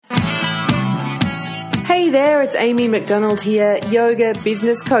there, it's Amy McDonald here, yoga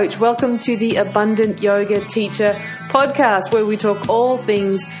business coach. Welcome to the Abundant Yoga Teacher podcast, where we talk all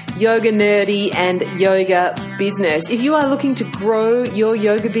things yoga nerdy and yoga business. If you are looking to grow your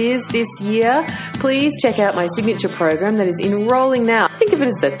yoga biz this year, please check out my signature program that is enrolling now. Think of it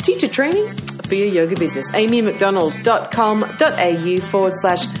as the teacher training for your yoga business.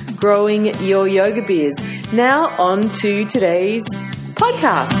 amymcdonald.com.au/growing your yoga biz. Now on to today's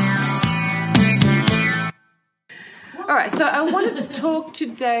podcast. All right, so I wanted to talk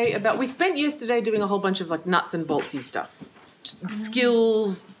today about, we spent yesterday doing a whole bunch of like nuts and boltsy stuff,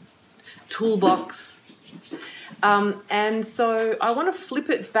 skills, toolbox, and so I want to flip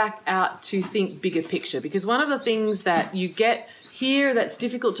it back out to think bigger picture, because one of the things that you get here that's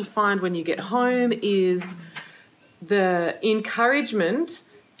difficult to find when you get home is the encouragement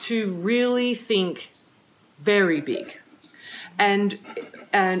to really think very big. And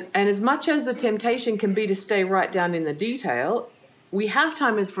as much as the temptation can be to stay right down in the detail, we have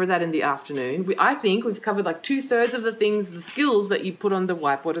time for that in the afternoon. I think we've covered like 2/3 of the things, the skills that you put on the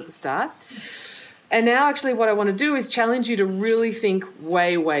whiteboard at the start. And now actually what I want to do is challenge you to really think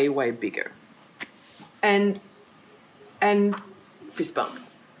way, way, way bigger. And fist bump.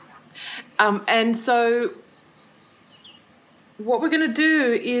 And so what we're going to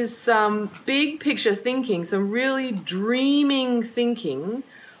do is some big picture thinking, some really dreaming thinking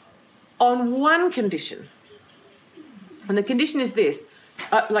on one condition. And the condition is this.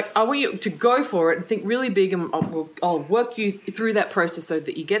 I want you to go for it and think really big, and I'll work you through that process so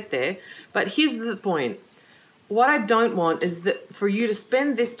that you get there. But here's the point. What I don't want is that for you to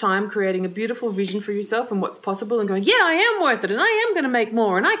spend this time creating a beautiful vision for yourself and what's possible and going, yeah, I am worth it, and I am going to make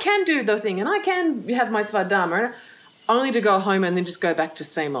more, and I can do the thing, and I can have my svadharma, only to go home and then just go back to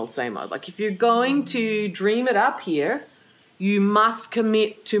same old, same old. Like if you're going to dream it up here, you must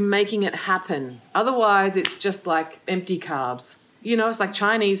commit to making it happen. Otherwise, it's just like empty carbs. You know, it's like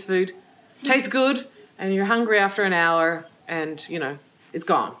Chinese food. Tastes good, and you're hungry after an hour, and, you know, it's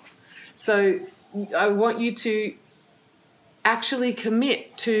gone. So I want you to actually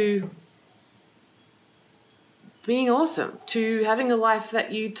commit to being awesome, to having a life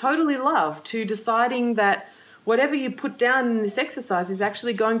that you totally love, to deciding that whatever you put down in this exercise is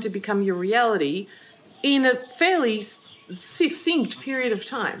actually going to become your reality in a fairly succinct period of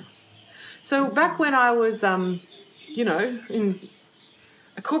time. So back when I was, in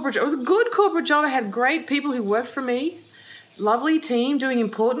a corporate job, it was a good corporate job. I had great people who worked for me, lovely team doing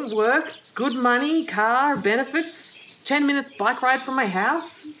important work, good money, car, benefits, 10 minutes bike ride from my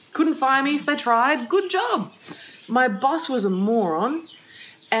house. Couldn't fire me if they tried. Good job. My boss was a moron,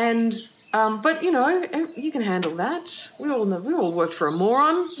 and but you know, you can handle that. We all worked for a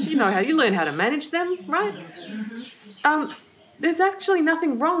moron. You know how you learn how to manage them, right? There's actually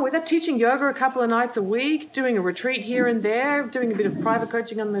nothing wrong with it. Teaching yoga a couple of nights a week, doing a retreat here and there, doing a bit of private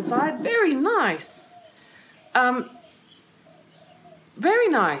coaching on the side. Very nice. Very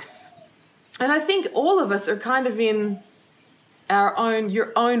nice. And I think all of us are kind of in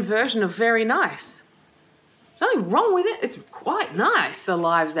your own version of very nice. There's nothing wrong with it. It's quite nice, the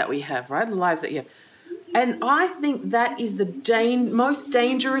lives that we have, right? The lives that you have. And I think that is the most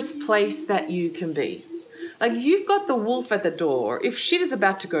dangerous place that you can be. Like, you've got the wolf at the door. If shit is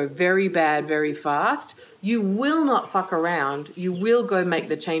about to go very bad, very fast, you will not fuck around. You will go make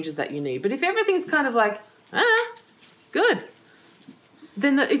the changes that you need. But if everything's kind of like, good,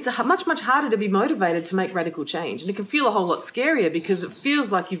 then it's much, much harder to be motivated to make radical change. And it can feel a whole lot scarier because it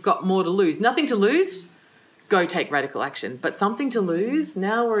feels like you've got more to lose. Nothing to lose, go take radical action. But something to lose,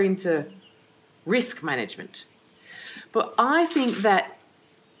 now we're into risk management. But I think that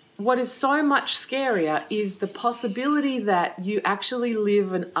what is so much scarier is the possibility that you actually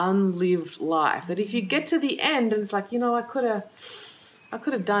live an unlived life. That if you get to the end and it's like, you know, I could have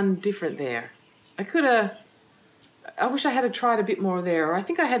done different there. I wish I had tried a bit more there, or I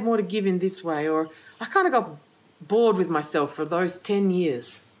think I had more to give in this way, or I kind of got bored with myself for those 10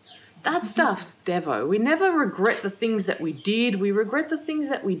 years. That stuff's devo. We never regret the things that we did. We regret the things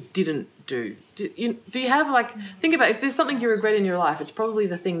that we didn't do. Do you have, like, think about, if there's something you regret in your life, it's probably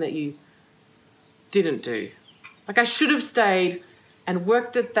the thing that you didn't do. Like, I should have stayed and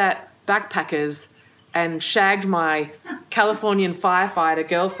worked at that Backpackers and shagged my Californian firefighter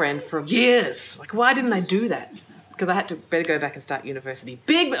girlfriend for years. Like, why didn't I do that? Because I had to better go back and start university.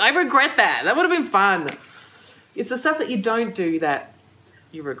 I regret that. That would have been fun. It's the stuff that you don't do that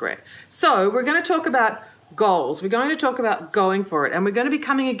you regret. So we're going to talk about goals. We're going to talk about going for it. And we're going to be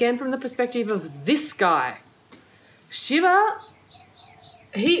coming again from the perspective of this guy. Shiva,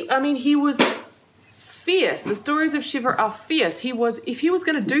 he was fierce. The stories of Shiva are fierce. If he was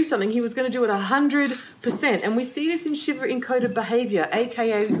going to do something, he was going to do it 100%. And we see this in Shiva encoded behavior,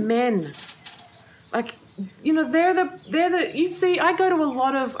 aka men. Like, you know, you see, I go to a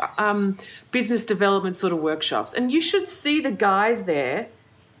lot of business development sort of workshops, and you should see the guys there.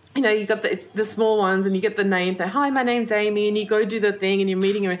 You know, you got it's the small ones, and you get the names. Say, hi, my name's Amy, and you go do the thing, and you're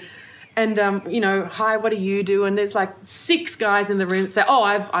meeting them, and you know, hi, what do you do? And there's like 6 guys in the room that say, oh,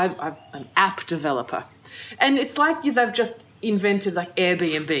 I'm an app developer, and it's like they've just invented like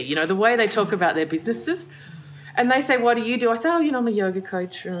Airbnb. You know, the way they talk about their businesses, and they say, what do you do? I say, oh, you know, I'm a yoga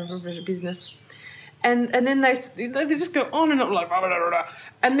coach or a business. And then they just go on and on like, blah, blah, blah, blah.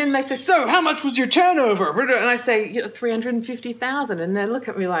 And then they say, so how much was your turnover? And I say, you know, 350,000. And they look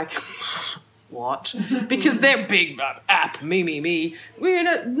at me like, what? Because they're big app, me.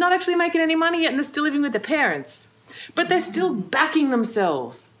 We're not actually making any money yet, and they're still living with their parents. But they're still backing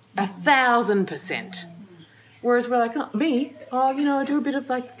themselves 1,000%. Whereas we're like, you know, I do a bit of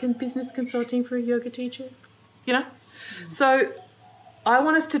like business consulting for yoga teachers, you know? So I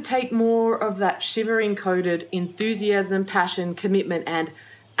want us to take more of that Shiva encoded enthusiasm, passion, commitment, and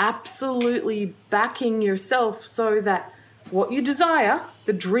absolutely backing yourself so that what you desire,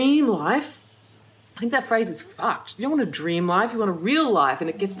 the dream life, I think that phrase is fucked. You don't want a dream life, you want a real life, and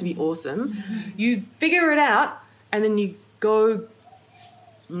it gets to be awesome. You figure it out and then you go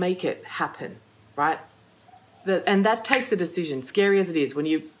make it happen, right? And that takes a decision, scary as it is.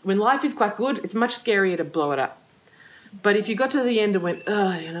 When life is quite good, it's much scarier to blow it up. But if you got to the end and went,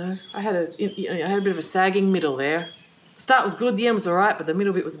 you know, I had a bit of a sagging middle there. The start was good, the end was all right, but the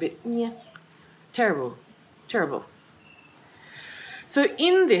middle bit was a bit, terrible. So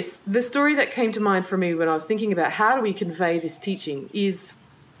in this, the story that came to mind for me when I was thinking about how do we convey this teaching is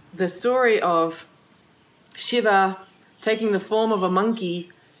the story of Shiva taking the form of a monkey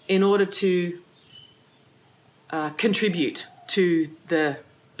in order to contribute to the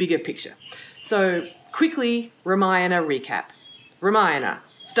bigger picture. So quickly, Ramayana recap. Ramayana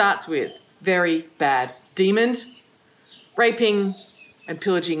starts with very bad demon, raping and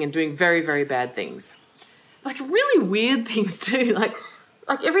pillaging and doing very, very bad things. Like really weird things too. Like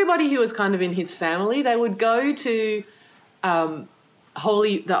everybody who was kind of in his family, they would go to where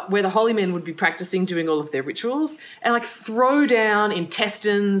the holy men would be practicing doing all of their rituals and like throw down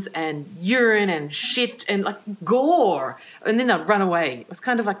intestines and urine and shit and like gore, and then they'd run away. It was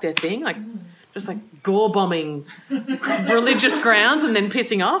kind of like their thing, like just like gore bombing religious grounds and then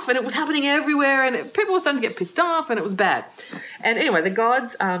pissing off, and it was happening everywhere, and people were starting to get pissed off, and it was bad. And anyway, the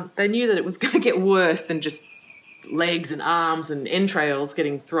gods, they knew that it was going to get worse than just legs and arms and entrails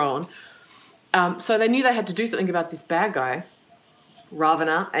getting thrown. So they knew they had to do something about this bad guy,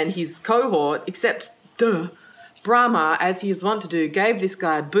 Ravana, and his cohort, except, Brahma, as he was wont to do, gave this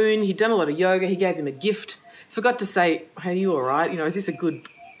guy a boon. He'd done a lot of yoga. He gave him a gift. Forgot to say, hey, you all right? You know, is this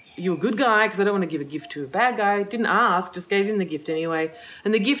you a good guy? Because I don't want to give a gift to a bad guy. Didn't ask, just gave him the gift anyway.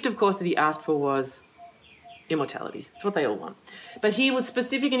 And the gift, of course, that he asked for was immortality. It's what they all want. But he was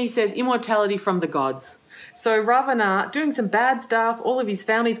specific, and he says immortality from the gods. So Ravana, doing some bad stuff. All of his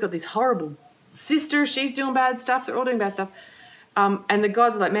family's got this horrible sister. She's doing bad stuff. They're all doing bad stuff. And the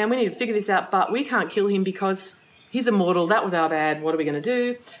gods are like, man, we need to figure this out, but we can't kill him because he's immortal. That was our bad. What are we going to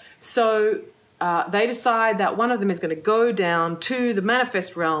do? So they decide that one of them is going to go down to the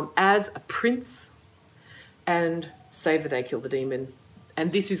manifest realm as a prince and save the day, kill the demon.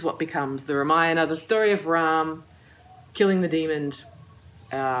 And this is what becomes the Ramayana, the story of Ram killing the demon.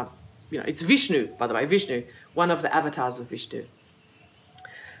 It's Vishnu, by the way, Vishnu, one of the avatars of Vishnu.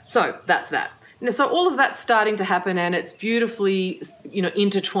 So that's that. So all of that's starting to happen, and it's beautifully,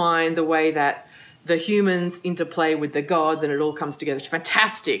 intertwined the way that the humans interplay with the gods, and it all comes together. It's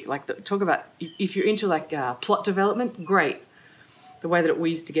fantastic. Talk about if you're into plot development, great. The way that it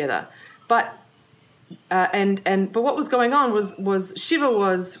weaves together, but what was going on was Shiva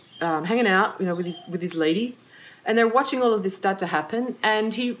was hanging out, with his lady, and they're watching all of this start to happen,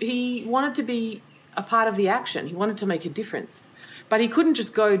 and he wanted to be a part of the action. He wanted to make a difference, but he couldn't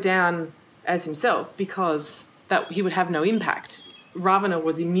just go down as himself because that he would have no impact. Ravana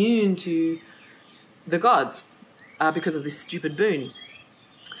was immune to the gods because of this stupid boon.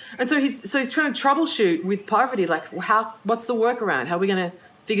 And so he's trying to troubleshoot with Parvati, what's the workaround? How are we going to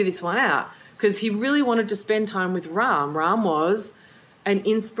figure this one out? Because he really wanted to spend time with Ram. Ram was an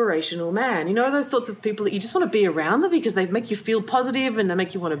inspirational man. You know, those sorts of people that you just want to be around them because they make you feel positive and they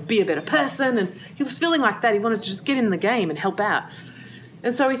make you want to be a better person. And he was feeling like that. He wanted to just get in the game and help out.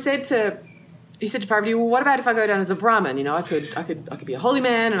 And so he said to Parvati, well, what about if I go down as a Brahmin? I could be a holy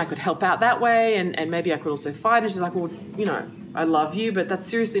man and I could help out that way, and maybe I could also fight. And she's like, well, I love you, but that's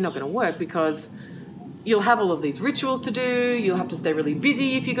seriously not going to work because you'll have all of these rituals to do. You'll have to stay really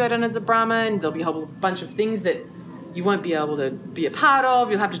busy if you go down as a Brahmin. There'll be a whole bunch of things that you won't be able to be a part of.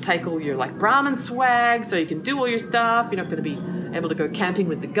 You'll have to take all your like Brahmin swag so you can do all your stuff. You're not going to be able to go camping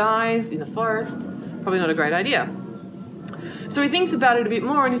with the guys in the forest. Probably not a great idea. So he thinks about it a bit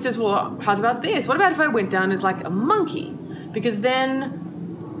more and he says, well, how's about this? What about if I went down as like a monkey? Because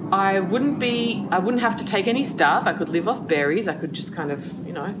then I wouldn't have to take any stuff. I could live off berries. I could just kind of,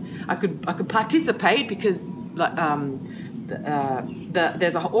 I could participate because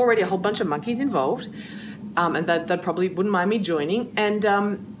there's already a whole bunch of monkeys involved. And they probably wouldn't mind me joining. And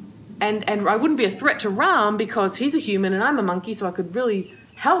I wouldn't be a threat to Ram because he's a human and I'm a monkey, so I could really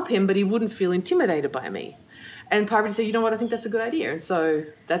help him, but he wouldn't feel intimidated by me. And Parvati said, you know what, I think that's a good idea. And so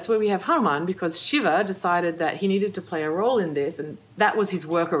that's where we have Hanuman, because Shiva decided that he needed to play a role in this, and that was his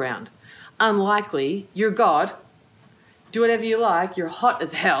workaround. Unlikely, you're God, do whatever you like, you're hot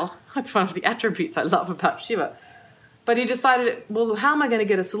as hell. That's one of the attributes I love about Shiva. But he decided, well, how am I going to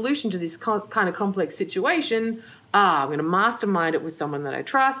get a solution to this kind of complex situation? I'm going to mastermind it with someone that I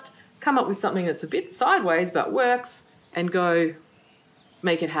trust, come up with something that's a bit sideways but works, and go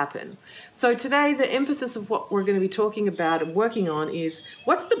make it happen. So today, the emphasis of what we're going to be talking about and working on is,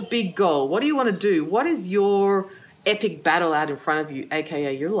 what's the big goal? What do you want to do? What is your epic battle out in front of you,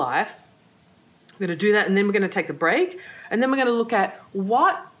 aka your life? We're going to do that, and then we're going to take a break, and then we're going to look at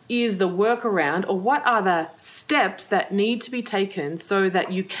what is the workaround, or what are the steps that need to be taken so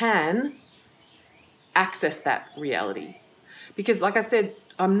that you can access that reality. Because like I said,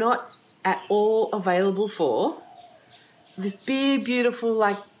 I'm not at all available for this big, beautiful,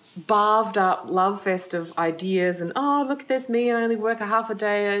 like barved up love fest of ideas and, oh, look, there's me and I only work a half a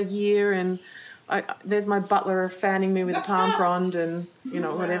day a year and there's my butler fanning me with a palm frond and,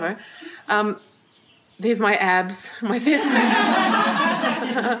 whatever. There's my abs.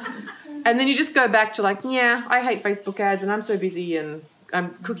 And then you just go back to like, yeah, I hate Facebook ads and I'm so busy and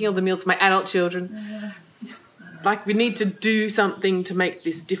I'm cooking all the meals for my adult children. Like, we need to do something to make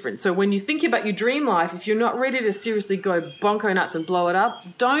this different. So when you think about your dream life, if you're not ready to seriously go bonko nuts and blow it up,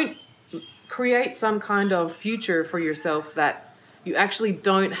 don't create some kind of future for yourself that you actually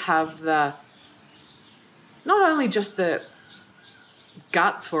don't have not only just the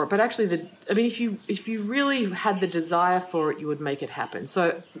guts for it, but actually if you really had the desire for it, you would make it happen.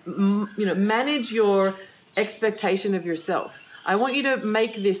 So, manage your expectation of yourself. I want you to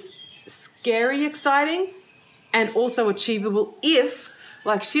make this scary exciting and also achievable if,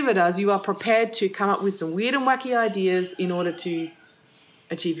 like Shiva does, you are prepared to come up with some weird and wacky ideas in order to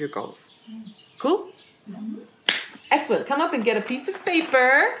achieve your goals. Cool? Excellent. Come up and get a piece of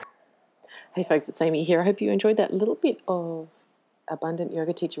paper. Hey folks, it's Amy here. I hope you enjoyed that little bit of Abundant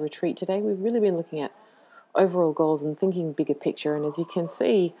Yoga Teacher Retreat today. We've really been looking at overall goals and thinking bigger picture. And as you can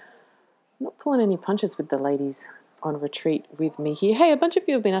see, I'm not pulling any punches with the ladies on retreat with me here. Hey, a bunch of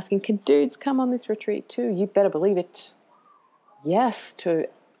you have been asking, can dudes come on this retreat too? You better believe it. Yes, to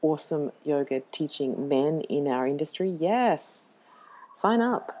awesome yoga teaching men in our industry. Yes. Sign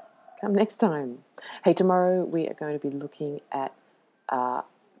up. Come next time. Hey, tomorrow we are going to be looking at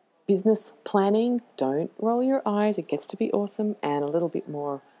business planning. Don't roll your eyes. It gets to be awesome and a little bit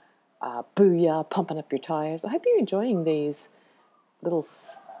more booyah, pumping up your tires. I hope you're enjoying these little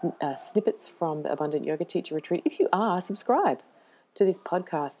snippets from the Abundant Yoga Teacher Retreat. If you are, subscribe to this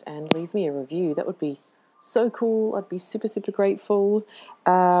podcast and leave me a review. That would be so cool. I'd be super, super grateful.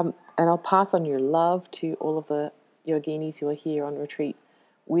 And I'll pass on your love to all of the yoginis who are here on retreat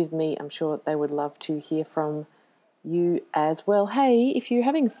with me. I'm sure they would love to hear from you as well. Hey, if you're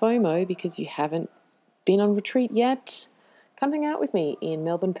having FOMO because you haven't been on retreat yet, come hang out with me in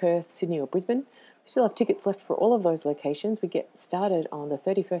Melbourne, Perth, Sydney or Brisbane. We still have tickets left for all of those locations. We get started on the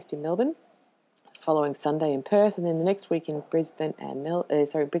 31st in Melbourne, following Sunday in Perth, and then the next week in Brisbane and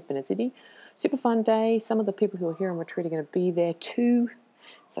Brisbane and Sydney. Super fun day. Some of the people who are here on retreat are going to be there too.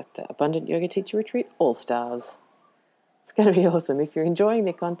 It's like the Abundant Yoga Teacher Retreat All-Stars. It's going to be awesome. If you're enjoying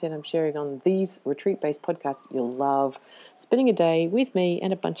the content I'm sharing on these retreat-based podcasts, you'll love spending a day with me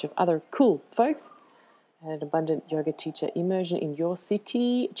and a bunch of other cool folks at an Abundant Yoga Teacher immersion in your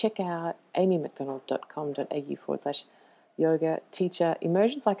city. Check out amymcdonald.com.au/yoga teacher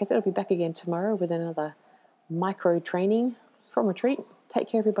immersions. Like I said, I'll be back again tomorrow with another micro training from retreat. Take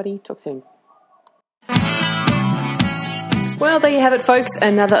care, everybody. Talk soon. Well, there you have it, folks.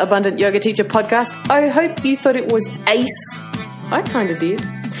 Another Abundant Yoga Teacher podcast. I hope you thought it was ace. I kind of did.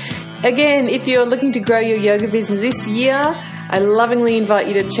 Again, if you're looking to grow your yoga business this year, I lovingly invite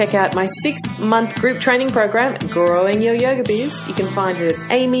you to check out my 6-month group training program, Growing Your Yoga Biz. You can find it at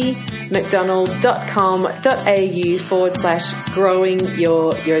amymcdonald.com.au/growing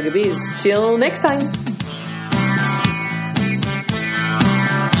your yoga biz. Till next time.